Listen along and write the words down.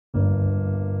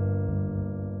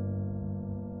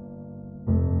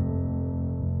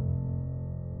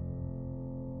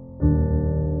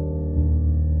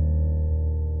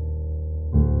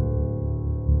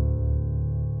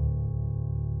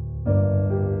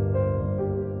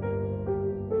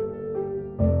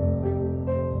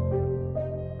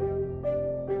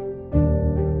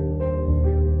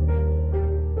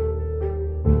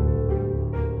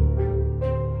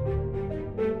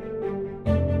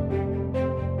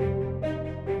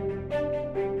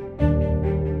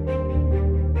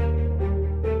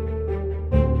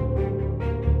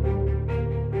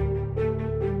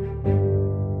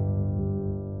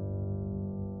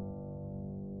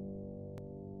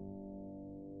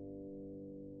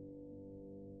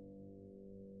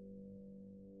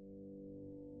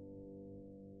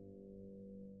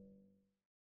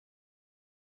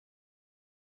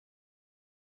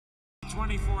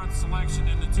24th selection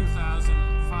in the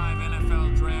 2005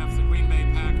 NFL Draft, the Green Bay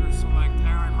Packers select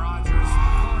Aaron Rodgers,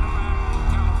 quarterback from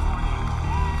California.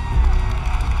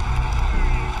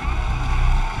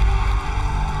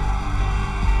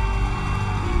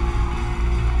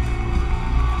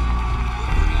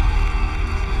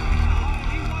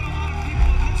 He won a lot of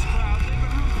people in this crowd. They've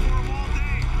been rooting for him all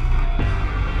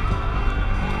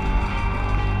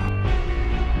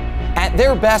day. At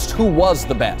their best, who was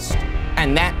the best?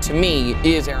 And that, to me,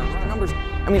 is Aaron Rodgers. Numbers,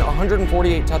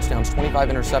 148 touchdowns, 25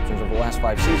 interceptions over the last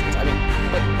 5 seasons.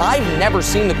 But I've never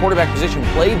seen the quarterback position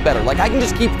played better. Like, I can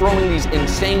just keep throwing these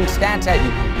insane stats at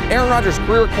you. Aaron Rodgers'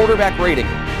 career quarterback rating,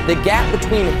 the gap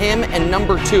between him and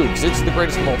number 2, because it's the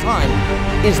greatest of all time,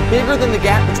 is bigger than the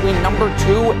gap between number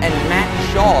 2 and Matt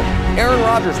Schaub. Aaron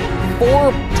Rodgers,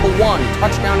 4-to-1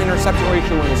 touchdown interception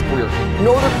ratio in his career.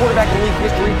 No other quarterback in league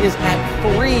history is at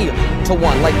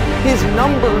 3-to-1. Like, his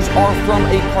numbers are from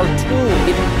a cartoon.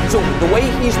 So the way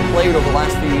he's played over the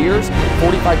last few years,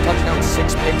 45 touchdowns,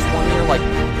 6 picks 1 year, like.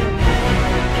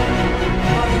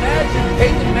 Imagine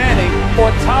Peyton Manning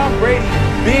or Tom Brady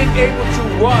being able to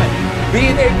run,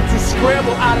 being able to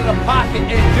scramble out of the pocket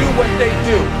and do what they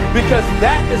do, because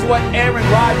that is what Aaron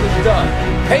Rodgers does.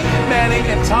 Peyton Manning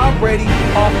and Tom Brady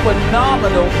are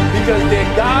phenomenal because they're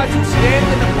guys who stand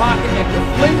in the pocket and can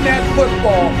fling that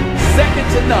football second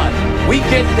to none. We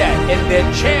get that, and they're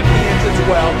champions as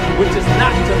well, which is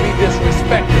not to be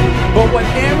disrespected. But what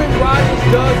Aaron Rodgers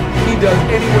does, he does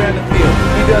anywhere in the field.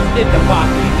 He does in the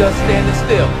pocket, he does standing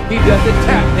still, he does it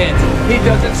tap dancing, he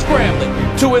does it scrambling,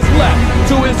 to his left,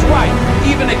 to his right,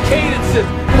 even the cadences,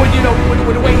 when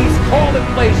with the way he's calling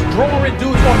plays, drawing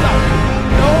dudes on the,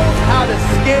 knows how to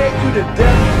scare you to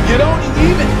death. You don't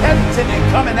even hesitate in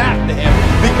coming after him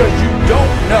because you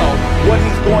don't know what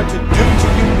he's going to do to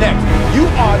you next. You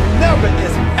are never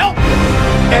as helpless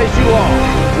as you are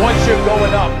once you're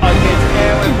going up against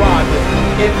Aaron Rodgers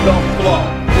in the flow,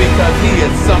 because he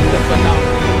is something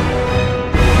phenomenal.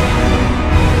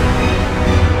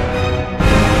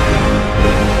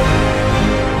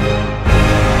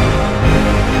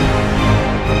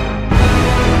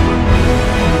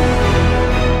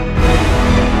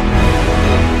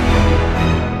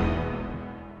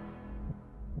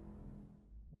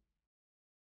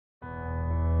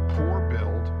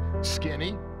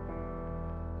 Skinny,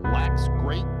 lacks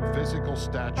great physical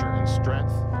stature and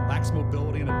strength, lacks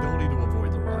mobility and ability to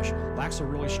avoid the rush, lacks a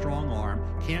really strong arm,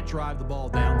 can't drive the ball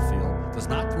downfield, does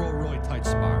not throw a really tight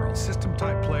spiral. System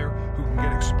type player who can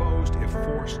get exposed if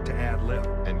forced to add lift.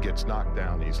 and gets knocked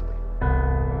down easily.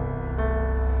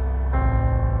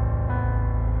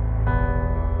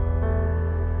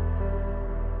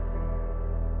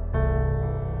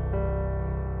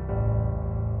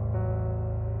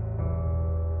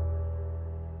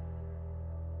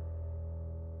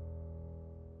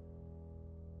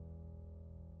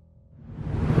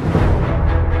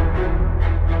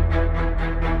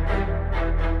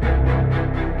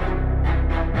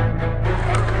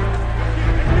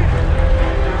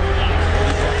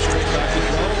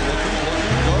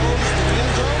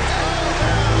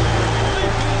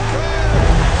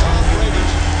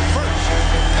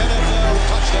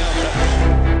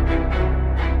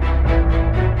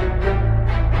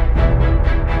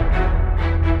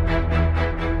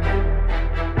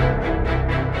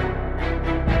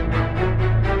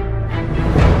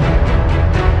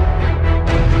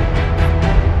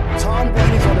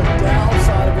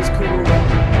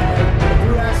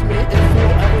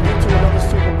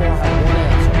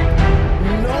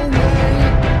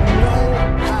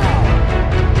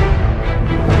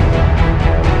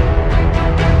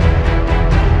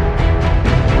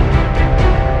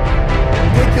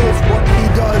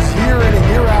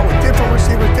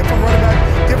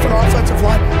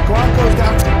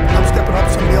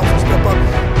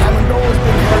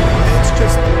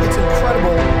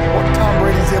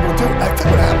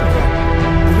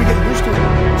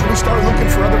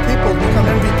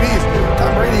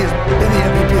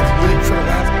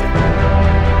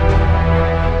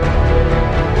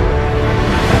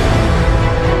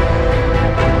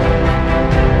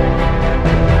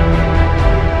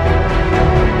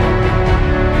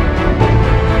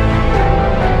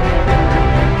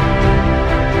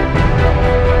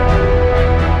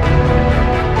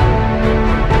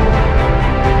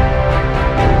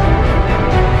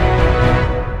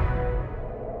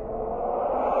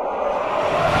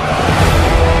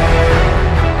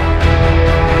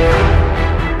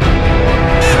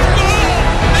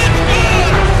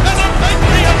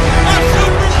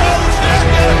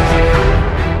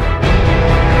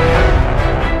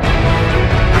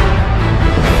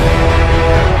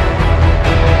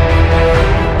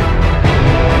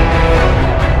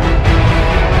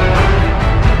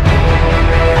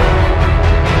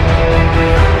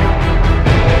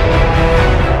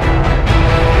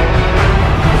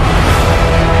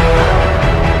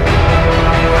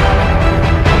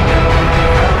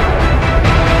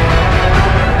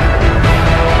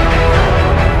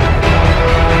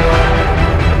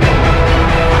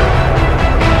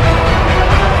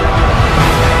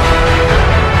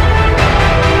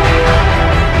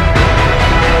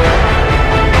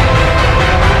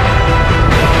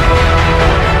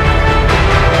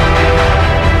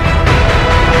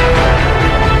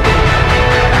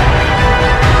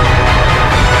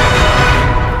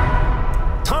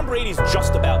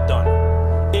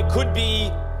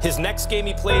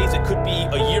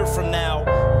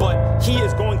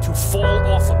 fall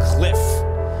off a cliff.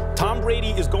 Tom Brady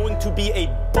is going to be a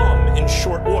bum in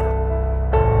short order.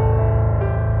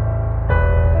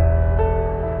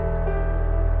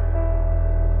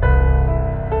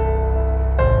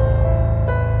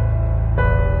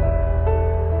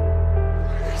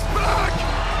 He's back!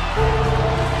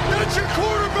 That's your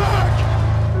quarterback!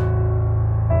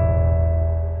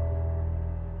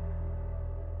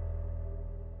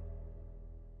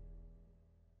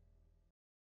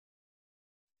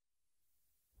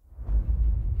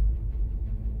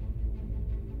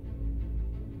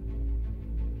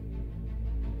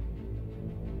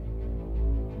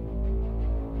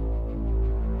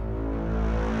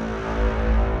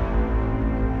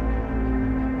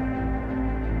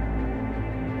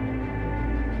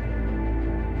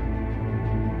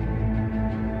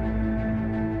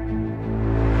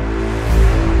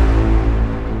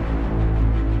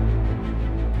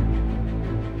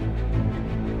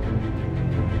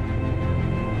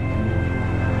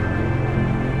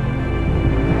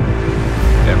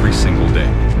 Every single day.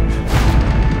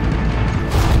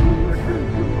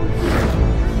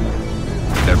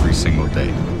 Every single day.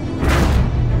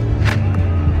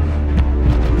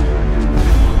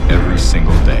 Every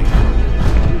single day.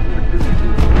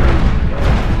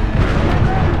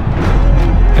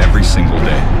 Every single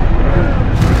day.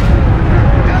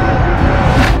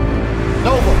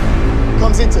 Nova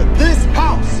comes into this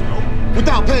house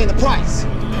without paying the price.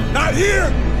 Not here!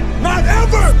 Not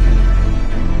ever!